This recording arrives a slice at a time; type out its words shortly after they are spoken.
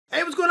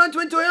on,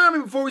 Twin Toy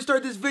Army. Before we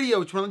start this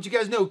video, just want to let you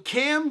guys know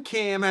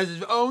Cam has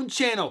his own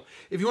channel.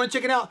 If you want to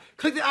check it out,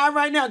 click the eye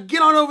right now.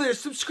 Get on over there,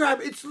 subscribe.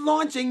 It's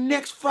launching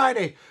next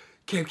Friday.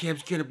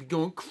 Cam's gonna be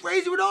going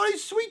crazy with all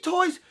these sweet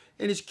toys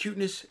and his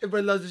cuteness.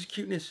 Everybody loves his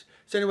cuteness.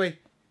 So anyway,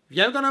 if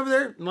you haven't gone over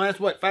there in the last,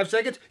 5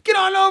 seconds, get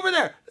on over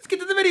there. Let's get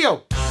to the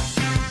video.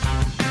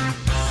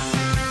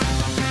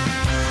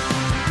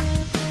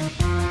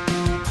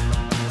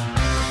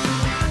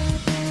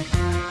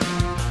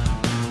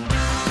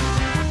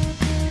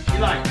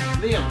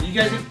 Liam, you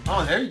guys,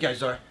 oh, there you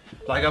guys are.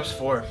 Black Ops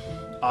 4,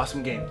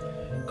 awesome game.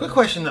 Quick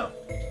question though,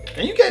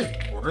 can you guys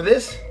order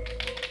this?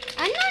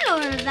 I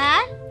not order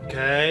that.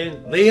 Okay,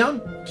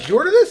 Liam, did you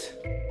order this?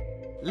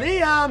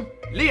 Liam,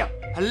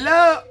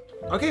 hello.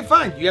 Okay,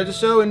 fine. You guys are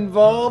so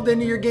involved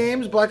into your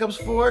games, Black Ops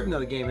 4. No,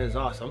 the game is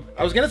awesome.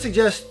 I was gonna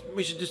suggest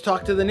we should just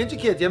talk to the Ninja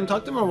Kidz. You haven't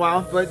talked to them in a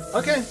while, but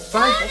okay,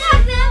 fine.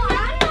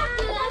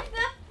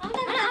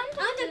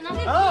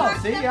 Oh,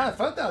 see, yeah, I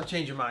thought that would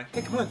change your mind.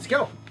 Hey, come on, let's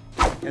go.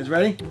 You guys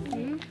ready?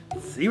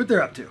 Let's see what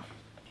they're up to.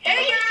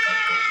 Hey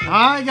guys!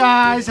 Hi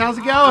guys, how's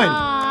it going?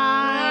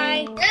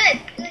 Hi.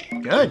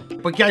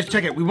 Good. But guys,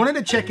 check it. We wanted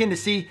to check in to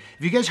see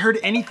if you guys heard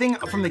anything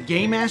from the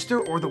Game Master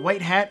or the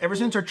White Hat ever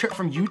since our trip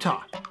from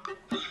Utah.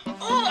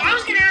 Oh, I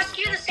was gonna ask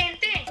you the same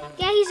thing.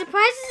 Yeah, he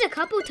surprised us a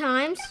couple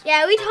times.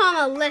 Yeah, we told him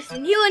to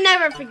listen. He will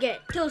never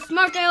forget. Till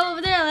smart guy over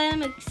there let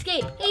him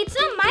escape. Hey, it's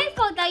not my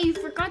fault that you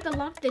forgot to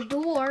lock the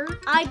door.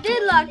 I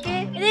did lock it,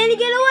 and then he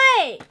get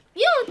away.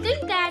 You don't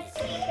think that's...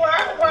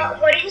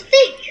 What do you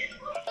think?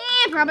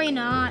 Probably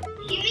not.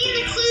 You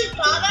mean the clues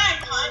Baba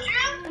and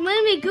Contra? And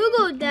when we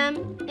Googled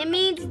them, it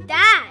means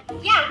that.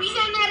 Yeah, we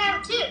found that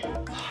out too.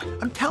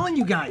 I'm telling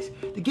you guys,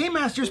 the Game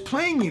Master's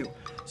playing you.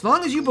 As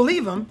long as you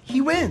believe him,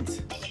 he wins.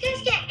 Did you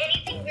guys get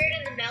anything weird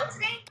in the mail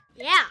today?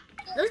 Yeah,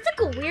 looks like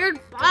a weird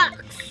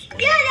box.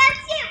 Yeah,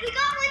 that's it. We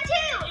got one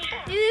too.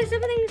 Maybe there's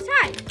something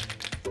inside.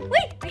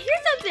 Wait, I hear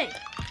something.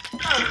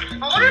 I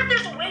wonder if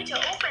there's a way to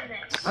open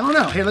this. I don't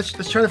know. Hey, let's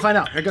try to find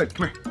out. Here, good.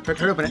 Come here. Try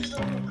to open it.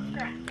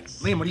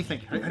 Liam, what do you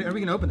think? How are we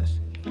gonna open this?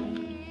 Do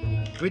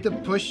we have to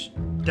push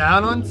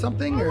down on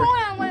something, or? Hold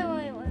on, wait,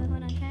 hold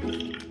on,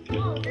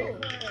 okay.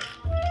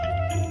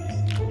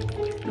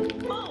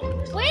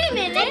 Wait a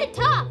minute, at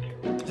the top.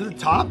 Is it the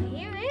top?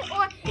 Hear it?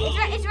 Or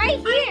it's right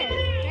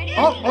here.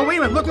 Oh, wait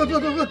a minute. Look.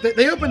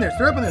 They opened this.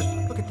 They're open this.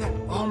 Look at that.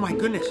 Oh my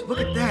goodness. Look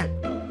at that.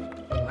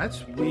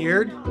 That's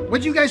weird.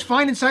 What'd you guys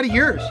find inside of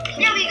yours?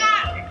 Yeah, we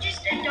got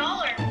just $1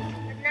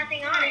 with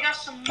nothing on it. We got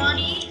some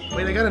money.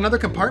 Wait, they got another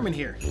compartment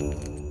here.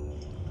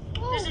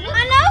 There's A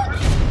note!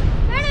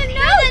 There's a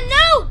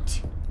note!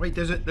 Wait,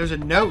 there's a note. There's a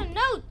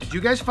note. Did you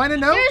guys find a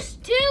note? There's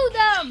two of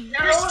them.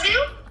 There's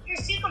two?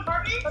 There's two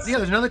compartments? Yeah,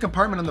 there's another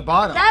compartment on the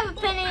bottom. I have a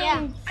penny.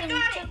 I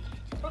got it.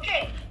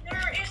 Okay,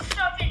 there is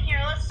stuff in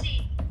here. Let's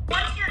see. What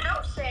does your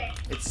note say?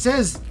 It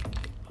says,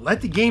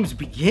 "Let the games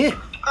begin."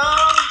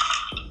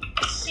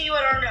 Let's see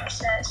what our note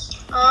says.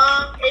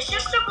 It's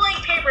just a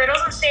blank paper. It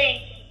doesn't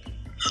say anything.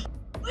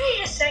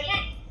 Wait a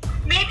second.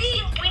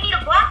 Maybe we need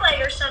a black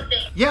light or something.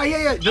 Yeah. Do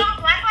you have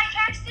a black light,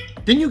 Paxton?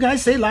 Didn't you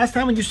guys say last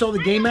time when you saw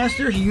the Game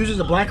Master, he uses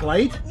a black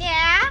light?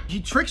 Yeah.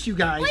 He tricks you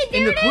guys Wait,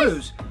 there into it is.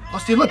 clues. Oh,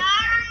 see, look. Not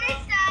on this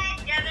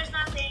side. Yeah, there's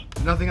nothing.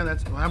 Nothing on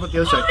that. Well, how about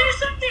the other Oh, side? there's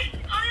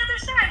something on the other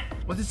side.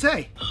 What's it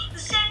say? The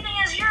same thing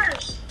as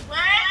yours.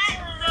 Let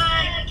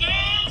the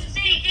games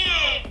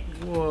begin.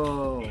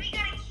 Whoa.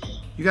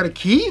 We got a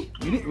key.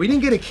 You got a key? We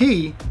didn't get a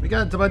key. We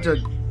got a bunch of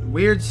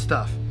weird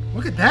stuff.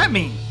 What could that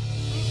mean?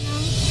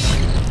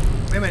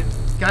 Wait a minute.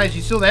 Guys,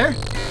 you still there?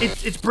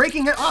 It's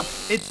breaking it up.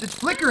 It's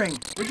flickering.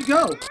 Where'd you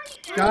go?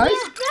 Guys?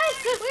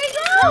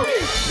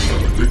 Where'd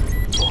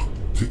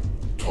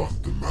Tick-tock,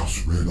 the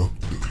mouse ran up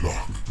the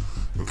clock.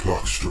 The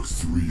clock struck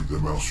 3, the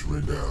mouse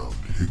ran down.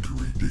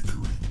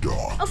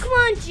 Hickory-dickory-dock. Oh, come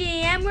on,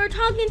 GM. We're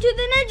talking to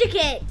the Ninja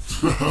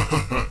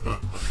Kidz.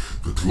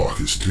 The clock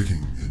is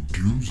ticking and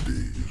Doomsday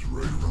is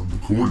right around the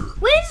corner.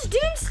 When's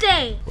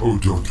Doomsday? Oh,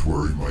 don't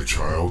worry, my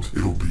child.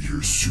 It'll be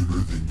here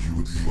sooner than you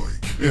would like.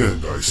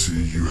 And I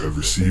see you have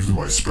received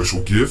my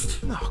special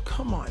gift. No,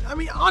 come on. I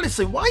mean,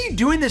 honestly, why are you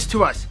doing this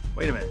to us?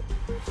 Wait a minute.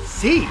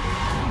 See?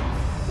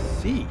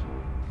 Are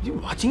you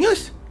watching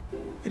us?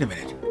 Wait a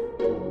minute.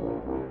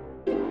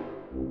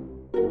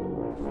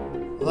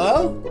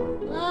 Hello?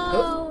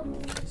 Hello.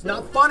 It's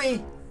not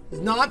funny. It's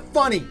not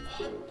funny.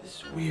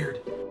 This is weird.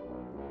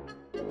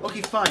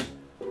 Okay, fine.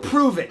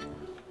 Prove it.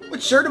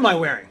 What shirt am I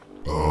wearing?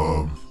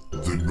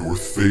 The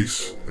North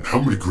Face? And how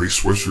many gray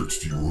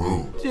sweatshirts do you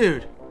own?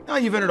 Dude, now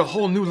you've entered a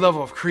whole new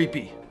level of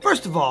creepy.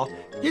 First of all,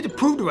 you have to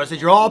prove to us that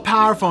you're all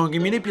powerful and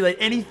can manipulate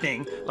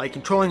anything, like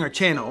controlling our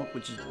channel,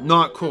 which is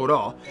not cool at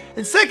all.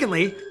 And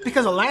secondly,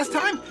 because of last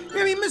time,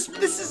 I mean, This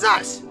Is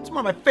Us. It's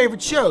one of my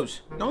favorite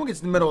shows. No one gets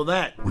in the middle of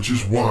that. Which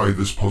is why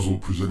this puzzle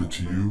presented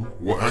to you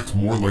will act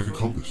more like a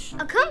compass.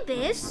 A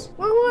compass?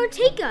 Where will it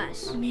take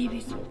us?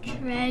 Maybe some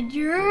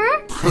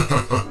treasure?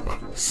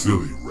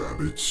 Silly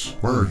rabbits.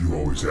 Why are you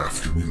always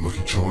after me,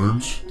 Lucky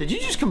Charms? Did you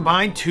just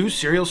combine two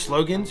cereal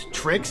slogans,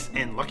 tricks,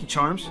 and Lucky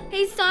Charms?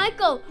 Hey,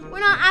 Psycho, we're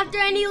not after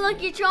any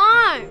Lucky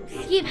Charms.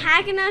 Keep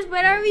hacking us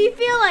whenever you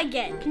feel like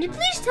it. Can you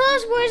please tell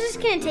us where this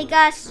can take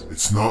us?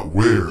 It's not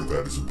where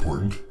that is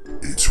important,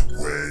 it's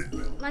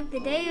when. Like the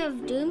day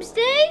of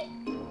Doomsday?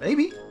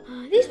 Maybe.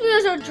 These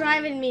videos are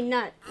driving me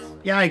nuts.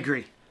 Yeah, I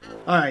agree.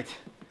 All right,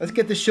 let's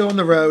get this show on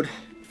the road.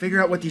 Figure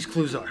out what these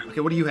clues are.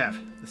 Okay, what do you have?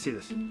 Let's see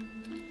this.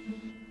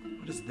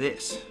 What is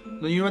this?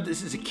 No, you know what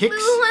this is? A Kicz?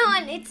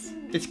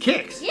 It's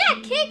Kicz.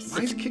 Yeah, Kicz.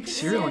 Why is Kicz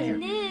cereal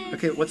in here?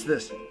 Okay, what's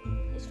this?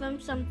 It's from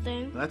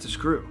something. That's a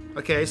screw.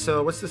 Okay,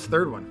 so what's this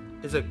third one?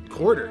 It's a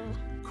quarter.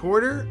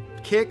 Quarter,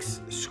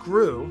 Kicz,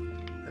 screw,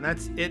 and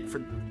that's it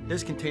for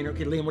this container.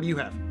 Okay, Liam, what do you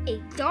have? A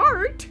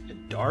dart. A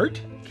dart?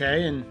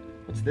 Okay, and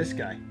what's this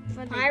guy?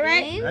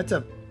 Pirate.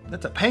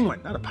 That's a penguin,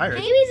 not a pirate.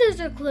 Maybe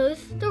those are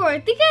clues to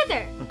work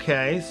together.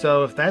 Okay,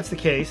 so if that's the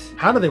case,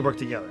 how do they work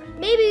together?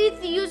 Maybe we have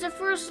to use the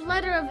first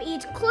letter of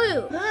each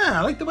clue. Ah,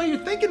 I like the way you're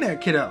thinking there,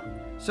 kiddo.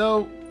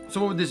 So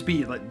what would this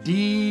be? Like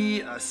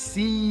D, a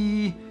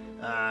C,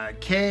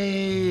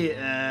 K,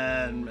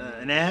 and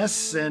an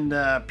S, and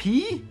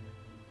P?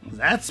 What does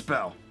that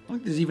spell? I don't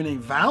think there's even any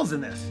vowels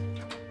in this.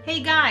 Hey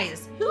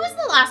guys, who was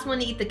the last one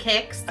to eat the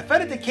Kicz? I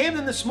fed it to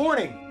Camden this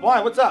morning. Why?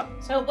 What's up?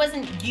 So it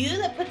wasn't you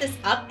that put this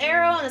up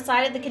arrow on the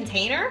side of the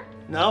container?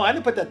 No, I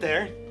didn't put that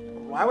there.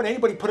 Why would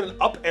anybody put an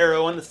up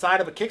arrow on the side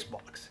of a Kicz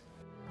box?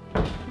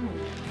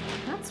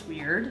 That's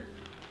weird.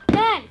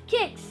 Dad,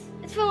 Kicz.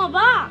 It's from a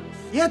box.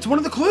 Yeah, it's one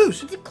of the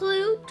clues. It's a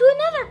clue to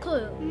another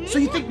clue. So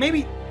you think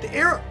maybe the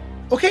arrow...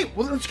 Okay,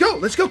 well, let's go.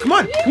 Let's go. Come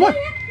on. Come on.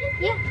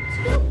 Yeah, let's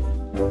go.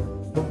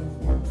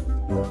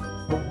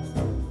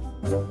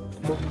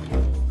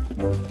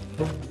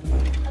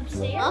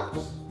 Upstairs? Up?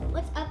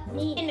 What's up?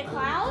 In the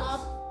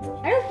clouds?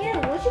 Up. I don't get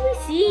it. What should we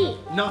see?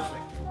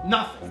 Nothing.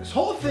 Nothing. This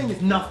whole thing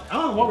is nothing. I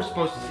don't know what we're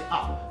supposed to see.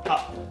 Up.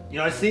 Up. You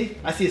know what I see?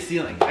 I see a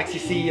ceiling. I actually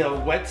see a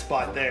wet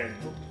spot there.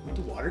 Would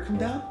the water come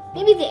down?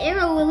 Maybe the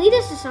arrow will lead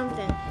us to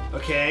something.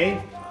 Okay.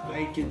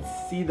 I can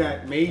see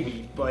that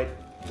maybe, but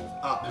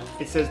up.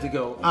 It says to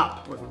go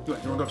up. What, do you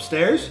want to go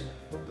upstairs?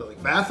 The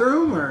like,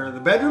 bathroom or the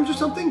bedrooms or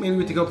something? Maybe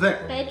we have to go up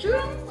there.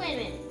 Bedroom? Wait a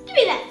minute. Give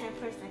me that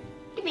for a second.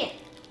 Give me it.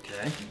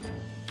 Okay.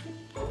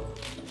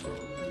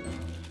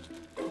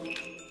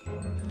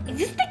 Is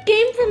this the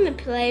game from the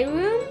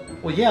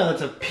playroom? Well, yeah,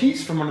 that's a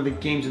piece from one of the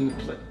games in the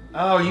play.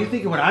 Oh, you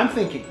thinking what I'm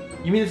thinking?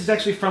 You mean this is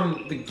actually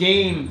from the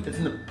game that's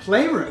in the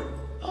playroom?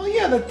 Oh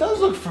yeah, that does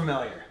look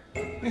familiar.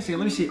 Let me see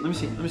it.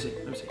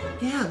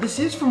 Yeah, this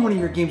is from one of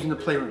your games in the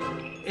playroom.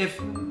 If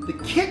the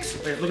Kicz,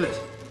 wait, look at this.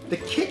 The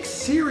Kicz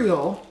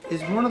cereal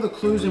is one of the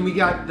clues and we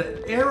got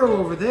the arrow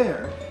over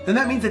there, then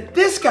that means that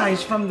this guy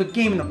is from the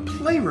game in the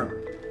playroom.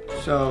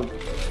 So,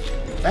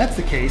 if that's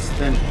the case,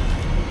 then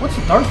what's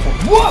the dart for?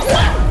 Whoa!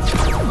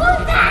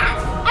 Who's that?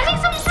 I think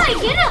someone's trying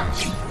to get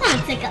us. Hold on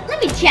a second, let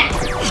me check.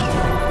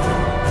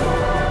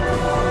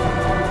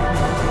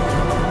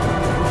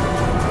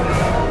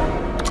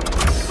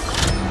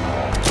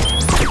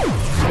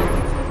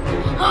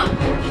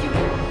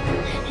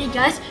 Hey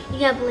guys, you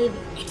gotta believe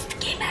it. It's the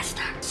Game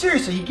Master.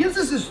 Seriously, he gives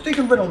us this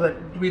stinking riddle that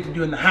we have to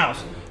do in the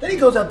house. Then he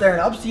goes out there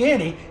and ups the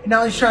ante, and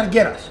now he's trying to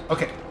get us.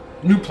 Okay,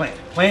 new plan.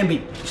 Plan B.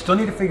 We still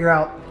need to figure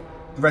out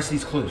the rest of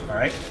these clues, all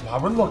right?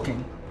 While we're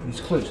looking for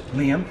these clues,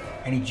 Liam,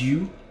 I need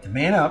you to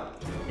man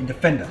up and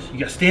defend us. You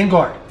gotta stand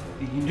guard.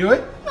 You can do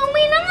it? No,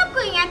 man, I'm not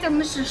going after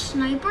Mr.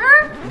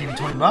 Sniper. I'll give you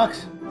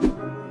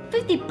 $20.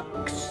 50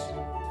 bucks.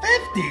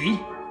 50?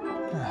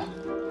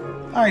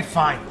 All right,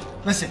 fine.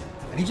 Listen,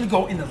 I need you to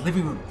go in the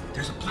living room.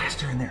 There's a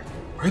blaster in there.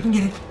 Hurry up and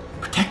get it.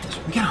 Protect us.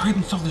 We gotta hurry up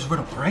and solve this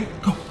riddle, all right?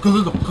 Go.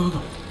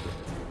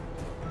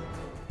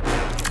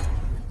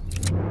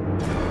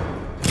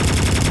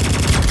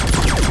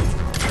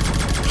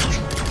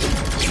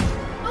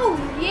 Oh,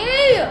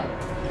 yeah!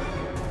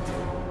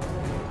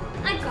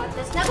 I got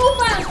this. Now go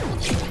fast.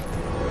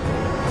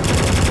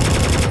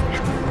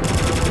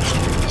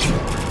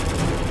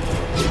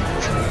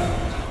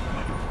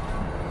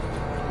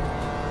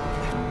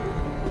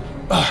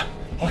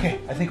 Okay,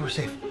 I think we're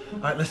safe. All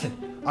right, listen.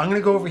 I'm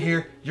gonna go over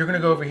here. You're gonna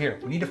go over here.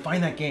 We need to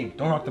find that game.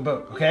 Don't rock the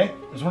boat, okay?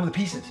 There's one of the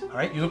pieces. All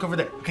right, you look over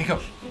there. Okay, go.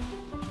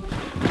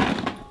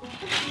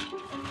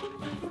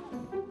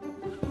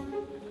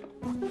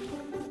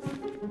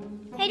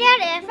 Hey,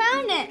 Daddy, I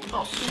found it.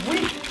 Oh,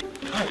 sweet.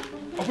 All right,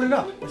 open it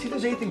up. Let's see if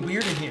there's anything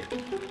weird in here.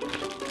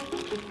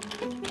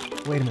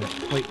 Wait a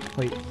minute. Wait.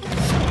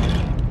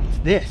 What's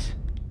this?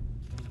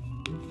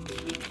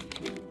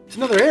 It's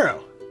another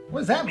arrow.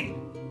 What does that mean?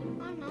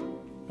 I don't know.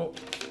 Well,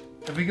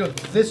 if we go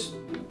this,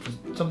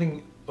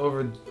 something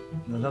over,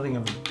 no, nothing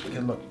over, okay,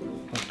 look.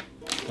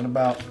 What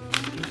about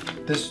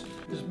this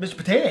Mr.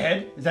 Potato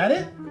Head? Is that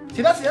it?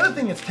 See, that's the other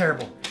thing that's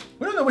terrible.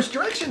 We don't know which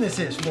direction this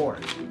is for.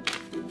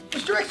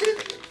 Which direction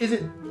is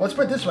it? Well, let's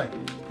put it this way.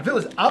 If it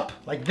was up,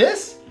 like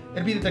this,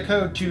 it'd be the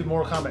code to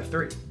Mortal Kombat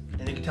 3.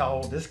 And you can tell how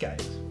old this guy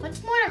is.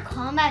 What's Mortal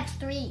Kombat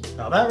 3?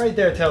 Now that right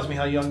there tells me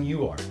how young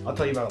you are. I'll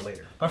tell you about it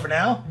later. But for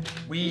now,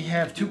 we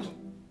have two,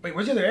 wait,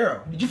 where's the other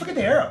arrow? Did you forget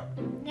the arrow?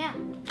 Yeah.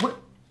 What?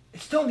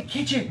 It's still in the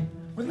kitchen,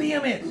 where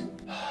Liam is.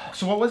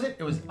 So what was it?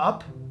 It was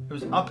up. It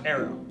was up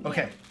arrow.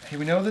 Okay. Hey,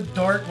 we know the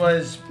dart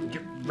was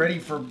get ready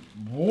for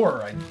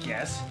war, I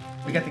guess.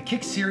 We got the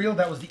kick cereal.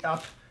 That was the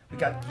up. We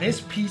got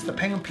this piece, the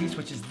penguin piece,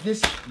 which is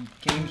this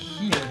game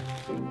here.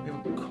 We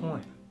have a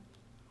coin.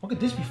 What could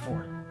this be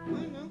for? I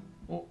don't know.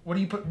 Well, what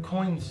do you put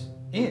coins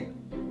in?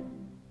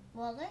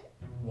 Wallet?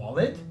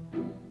 Wallet?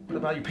 What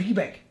about your piggy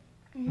bank?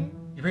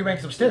 Mm-hmm. Your piggy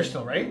bank's upstairs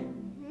still, right?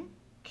 Mm-hmm.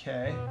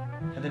 Okay.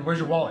 And then where's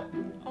your wallet?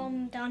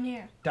 Down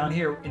here. Down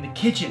here in the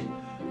kitchen,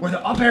 where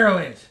the up arrow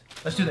is.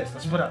 Let's do this.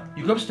 Let's split up.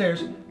 You go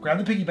upstairs, grab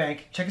the piggy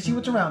bank, check and see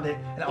what's around it,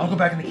 and I'll go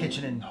back in the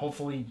kitchen and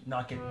hopefully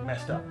not get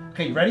messed up.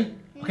 Okay, you ready?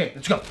 Okay,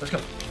 let's go. Let's go.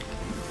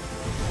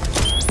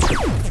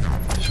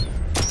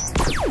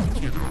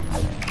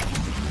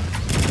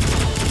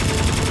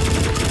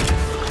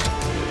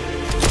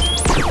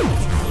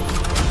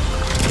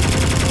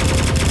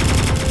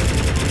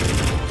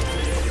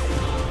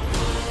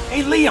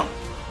 Hey, Liam.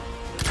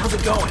 How's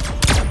it going?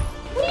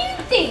 What do you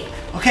think?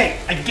 Okay,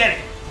 I get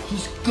it.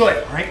 He's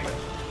good, all right? But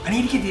I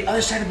need to get to the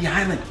other side of the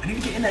island. I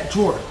need to get in that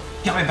drawer.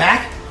 Got my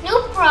back?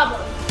 No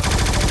problem.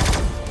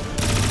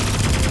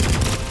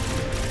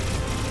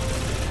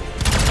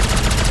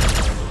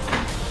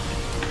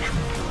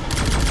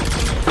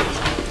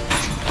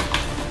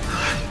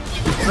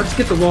 Let's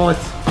get the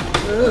wallets.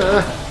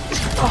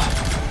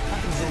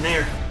 Nothing's in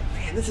there.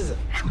 Man, this is a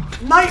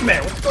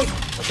nightmare. What's going on?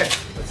 Okay,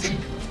 let's see.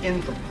 In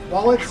the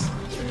wallets,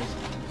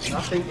 there's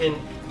nothing in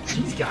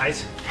these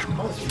guys.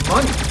 All this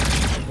money.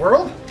 The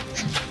world?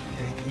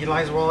 Okay,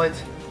 Eli's wallet.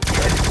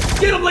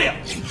 Get him, Liam!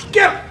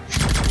 Get him!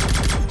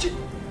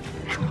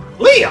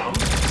 Liam?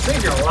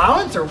 Save your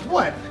allowance or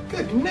what?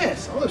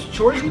 Goodness, all those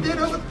chores you did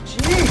over.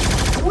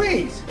 Jeez,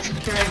 Louise.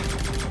 Okay,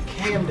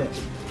 Camden.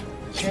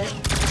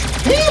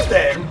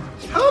 Camden?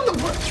 How in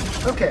the world?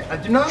 Okay, I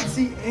do not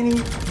see any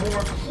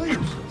more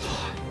clues.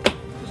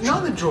 There's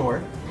not in the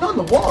drawer, not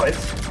in the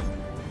wallets.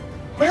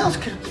 What else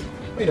could it be?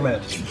 Wait a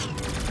minute.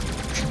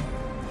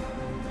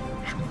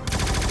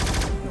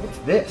 What's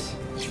this?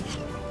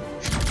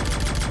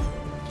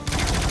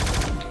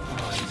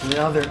 Oh, it's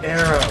another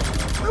arrow.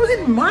 That was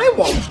in my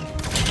wallet.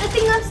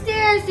 Nothing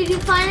upstairs. Did you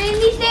find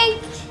anything?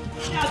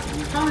 Yes,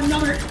 we found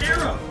another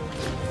arrow.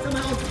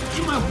 Somehow it's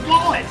in my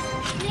wallet.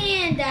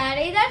 Man,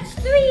 Daddy, that's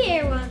 3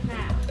 arrows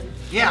now.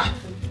 Yeah,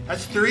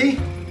 that's 3.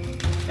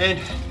 And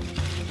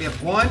we have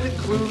 1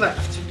 clue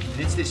left. And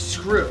it's this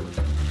screw.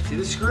 See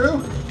this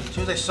screw? As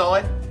soon as I saw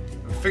it,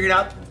 I figured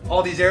out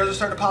all these arrows are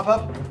starting to pop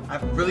up. I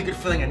have a really good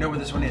feeling I know where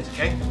this one is,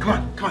 okay? Come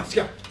on, let's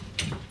go.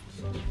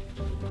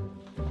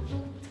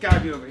 It's gotta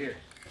be over here.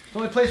 It's the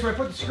only place where I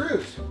put the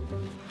screws.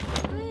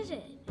 Where is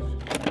it?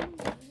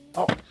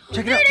 Oh,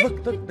 check it out.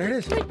 Look, there it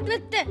is.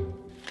 Look there.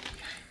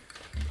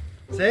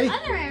 See?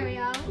 Other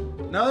arrow.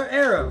 Another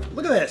arrow.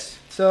 Look at this.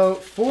 So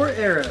 4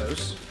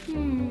 arrows.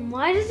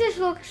 Why does this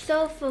look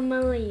so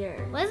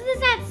familiar? Wasn't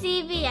this at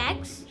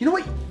CVX? You know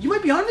what? You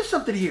might be onto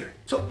something here.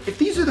 So if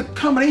these are the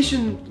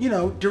combination,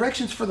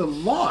 directions for the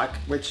lock,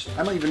 which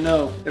I don't even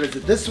know if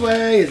it's this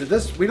way, is it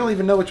this? We don't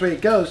even know which way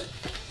it goes.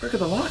 Where could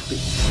the lock be?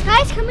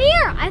 Guys, come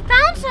here. I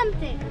found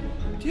something.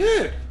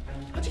 Dude,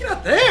 how'd you get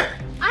out there?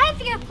 I have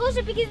to get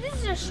closer because this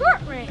is a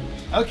short range.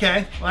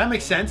 Okay, well that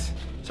makes sense.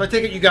 So I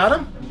take it you got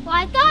him? Well,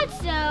 I thought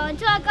so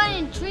until I got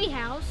in the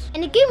treehouse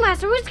and the Game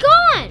Master was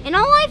gone. And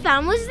all I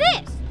found was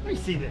this. Let me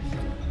see this.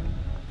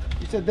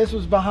 You said this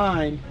was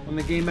behind when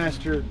the Game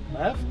Master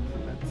left?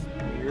 That's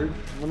weird.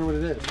 I wonder what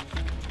it is.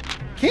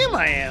 Cam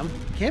I am.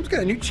 Cam's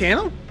got a new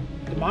channel?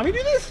 Did Mommy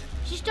do this?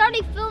 She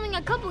started filming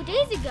a couple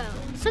days ago.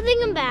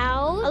 Something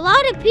about a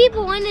lot of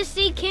people want to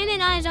see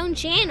Ken on his own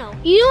channel.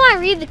 You know I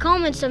read the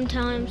comments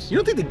sometimes. You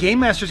don't think the Game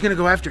Master's gonna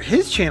go after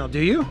his channel, do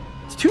you?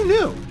 It's too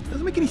new.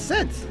 Doesn't make any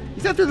sense.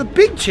 He's after the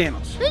big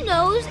channels. Who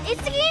knows?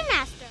 It's the Game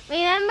Master.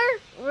 Remember?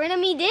 We're gonna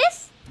meet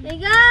this? Hey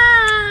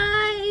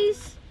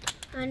guys!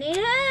 I need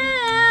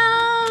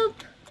help!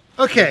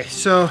 Okay,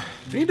 so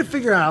we need to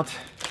figure out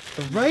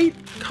the right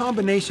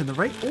combination, the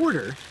right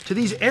order to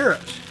these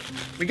arrows.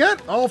 We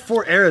got all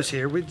 4 arrows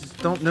here. We just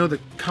don't know the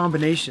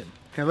combination.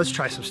 Okay, let's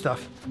try some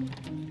stuff.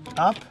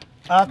 Up,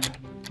 up,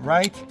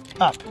 right,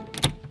 up.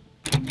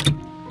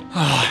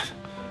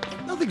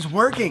 Nothing's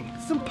working.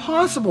 It's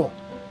impossible.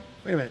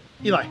 Wait a minute,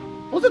 Eli.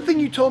 What was the thing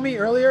you told me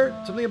earlier?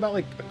 Something about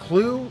like a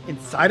clue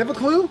inside of a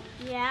clue?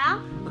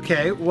 Yeah?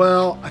 Okay,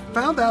 well, I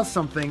found out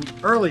something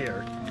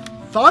earlier.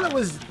 Thought it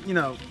was,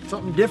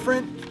 something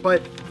different,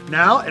 but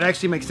now it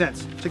actually makes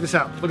sense. Check this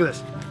out. Look at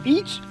this.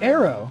 Each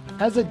arrow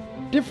has a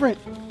different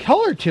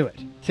color to it.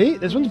 See,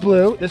 this one's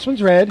blue, this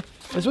one's red,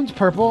 this one's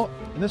purple,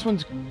 and this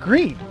one's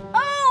green. Oh,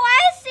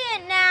 I see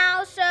it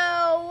now. So,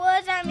 what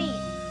does that mean?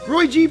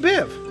 Roy G.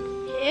 Biv.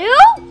 You?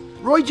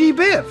 Roy G.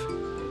 Biv.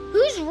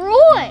 Who's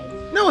Roy?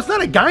 No, it's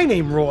not a guy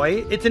named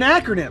Roy. It's an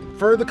acronym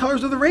for the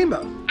colors of the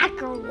rainbow.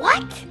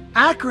 What?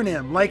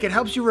 Acronym, like it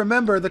helps you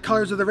remember the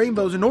colors of the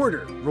rainbows in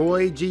order.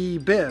 Roy G.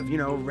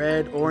 Biv,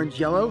 red, orange,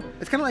 yellow.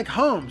 It's kind of like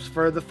Holmes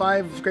for the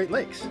 5 Great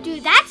Lakes.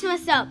 Dude, that's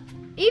messed up.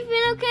 You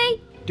feeling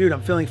okay? Dude,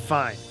 I'm feeling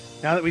fine.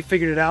 Now that we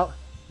figured it out,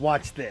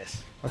 watch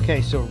this.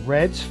 Okay, so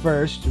red's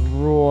first.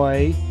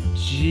 Roy,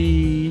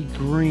 G,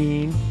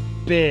 green,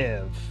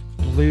 Biv,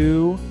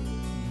 blue,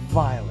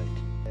 violet.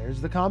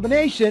 There's the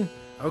combination.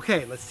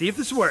 Okay, let's see if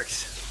this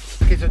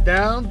works. Okay, so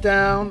down,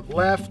 down,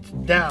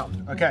 left,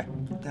 down. Okay,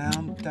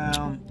 down,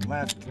 down,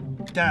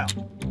 left, down.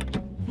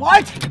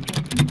 What?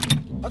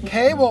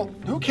 Okay, well,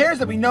 who cares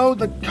that we know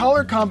the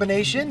color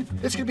combination?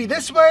 This could be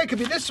this way, it could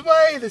be this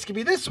way, this could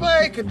be this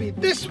way, it could be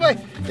this way.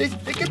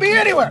 It could be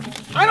anywhere.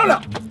 I don't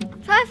know.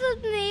 Try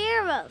flipping the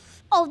arrows.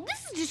 Oh,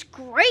 this is just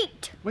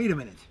great. Wait a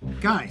minute.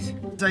 Guys,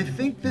 I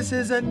think this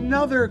is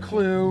another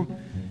clue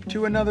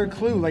to another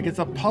clue, like it's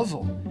a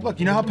puzzle. Look,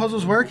 you know how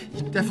puzzles work?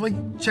 Definitely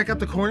check out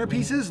the corner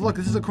pieces. Look,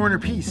 this is a corner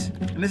piece,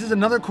 and this is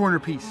another corner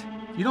piece.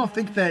 You don't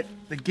think that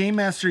the Game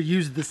Master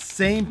used the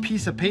same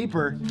piece of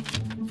paper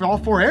for all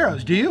 4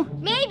 arrows, do you?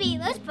 Maybe.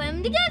 Let's put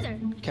them together.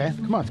 Okay,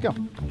 come on, let's go.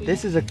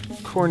 This is a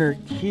corner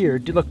here.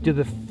 Look, do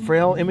the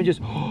frail images.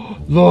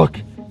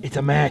 Look, it's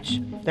a match.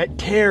 That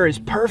tear is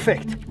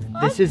perfect.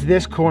 This is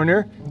this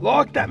corner.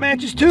 Look, that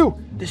matches too.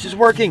 This is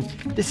working.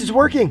 This is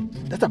working.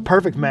 That's a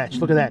perfect match.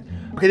 Look at that.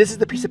 Okay, this is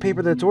the piece of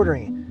paper that it's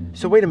ordering.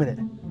 So wait a minute.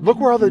 Look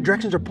where all the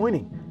directions are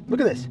pointing. Look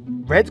at this.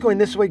 Red's going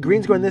this way,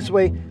 green's going this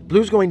way,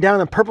 blue's going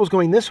down, and purple's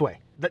going this way.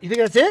 You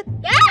think that's it?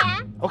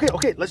 Yeah.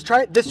 Okay, let's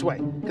try it this way.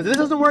 Because if this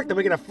doesn't work, then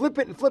we're gonna flip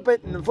it and flip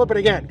it and then flip it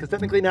again. Because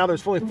technically now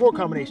there's only 4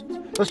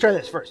 combinations. Let's try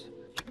this first.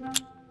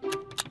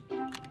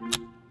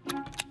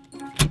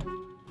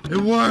 It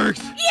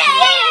works!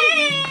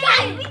 Yay!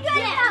 Got it! We got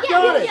it!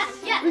 Got it!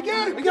 Yeah. We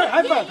got it! We got it!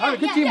 High five! High five!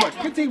 Good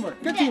teamwork! Good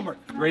teamwork! Good teamwork!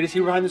 You ready to see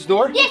behind this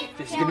door? Yes.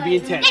 This is gonna be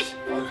intense. Yes.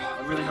 Oh,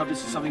 I really hope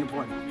this is something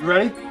important. You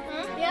ready?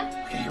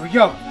 Yeah. Okay, here we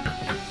go.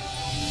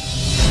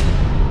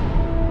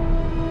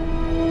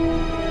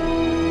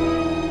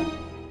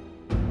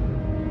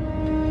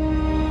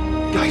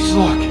 Guys,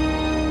 look.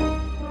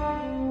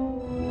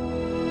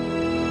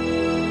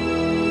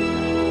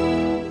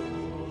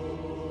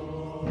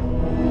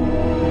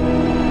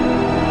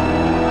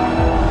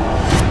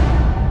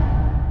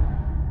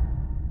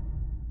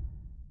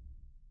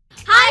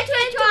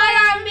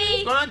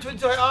 Twin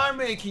Toy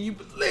Army, can you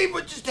believe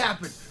what just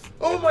happened?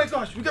 Oh my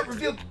gosh, we got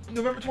revealed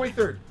November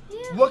 23rd.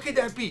 Yeah. What could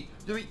that be?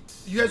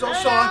 You guys all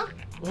saw,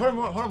 hold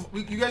on.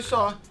 You guys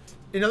saw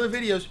in other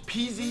videos,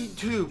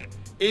 PZ2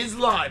 is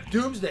live,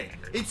 Doomsday.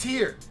 It's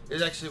here.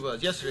 It actually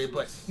was yesterday,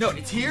 but no,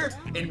 it's here,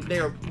 and they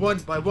are one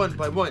by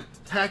one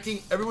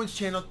hacking everyone's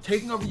channel,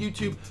 taking over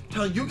YouTube,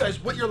 telling you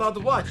guys what you're allowed to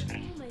watch. Oh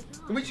my God.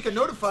 And we just got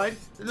notified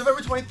that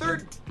November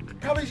 23rd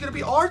probably is gonna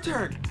be our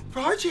turn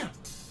for our channel.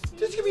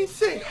 This is gonna be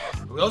insane.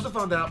 We also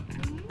found out,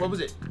 what was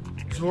it?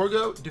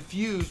 Zorgo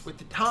defused with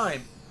the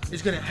time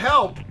is gonna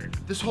help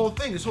this whole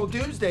thing, this whole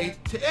Doomsday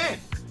to end.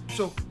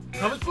 So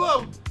comments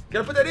below,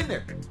 gotta put that in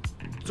there.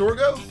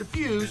 Zorgo,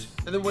 defuse,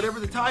 and then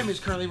whatever the time is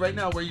currently right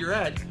now where you're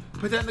at,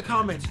 put that in the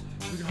comments.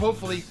 We can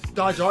hopefully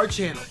dodge our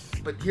channel.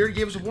 But here to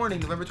give us a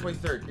warning, November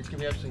 23rd. It's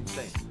gonna be absolutely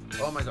insane.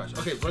 Oh my gosh.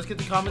 Okay, let's get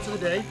the comments of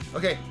the day.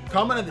 Okay,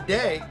 comment of the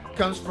day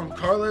comes from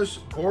Carlos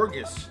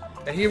Borges.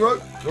 And he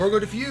wrote, Zorgo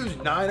defuse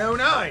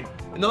 909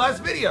 in the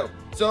last video.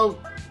 So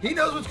he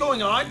knows what's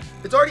going on.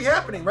 It's already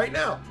happening right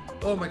now.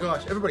 Oh my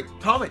gosh, everybody,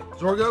 comment,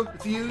 Zorgo,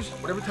 defuse,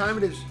 whatever time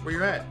it is where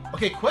you're at.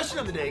 Okay, question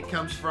of the day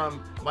comes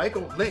from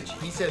Michael Lynch.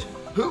 He says,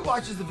 who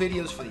watches the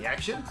videos for the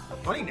action, the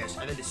funniness,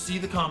 and then to see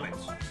the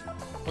comments?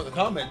 For the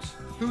comments,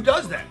 who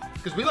does that?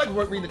 Because we like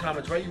reading the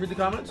comments, right? You read the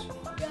comments?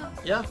 Yeah.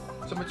 Yeah?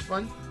 So much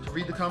fun to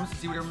read the comments and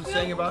see what everyone's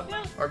saying about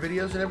our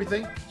videos and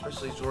everything.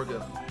 Especially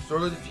Zorgo.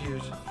 Zorgo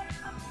defuse,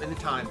 and the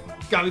time.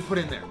 Gotta be put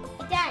in there.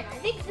 Dad, I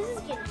think this is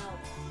getting help.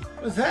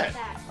 What's that?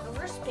 A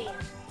wristband.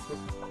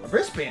 A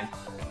wristband?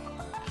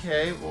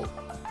 Okay, well,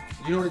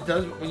 you know what it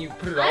does when you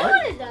put it on? I know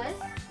what it does.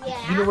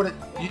 Yeah. You know what it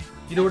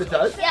you know what it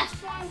does? Yes. It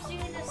transforms you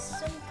into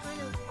some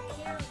kind of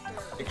character.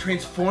 It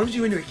transforms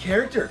you into a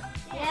character.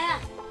 Yeah.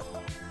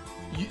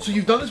 So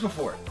you've done this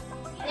before?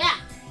 Yeah.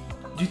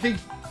 Do you think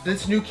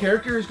this new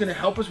character is going to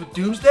help us with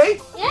Doomsday?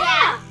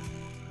 Yeah.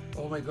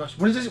 Oh my gosh,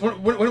 when is this?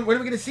 When are we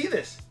going to see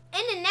this?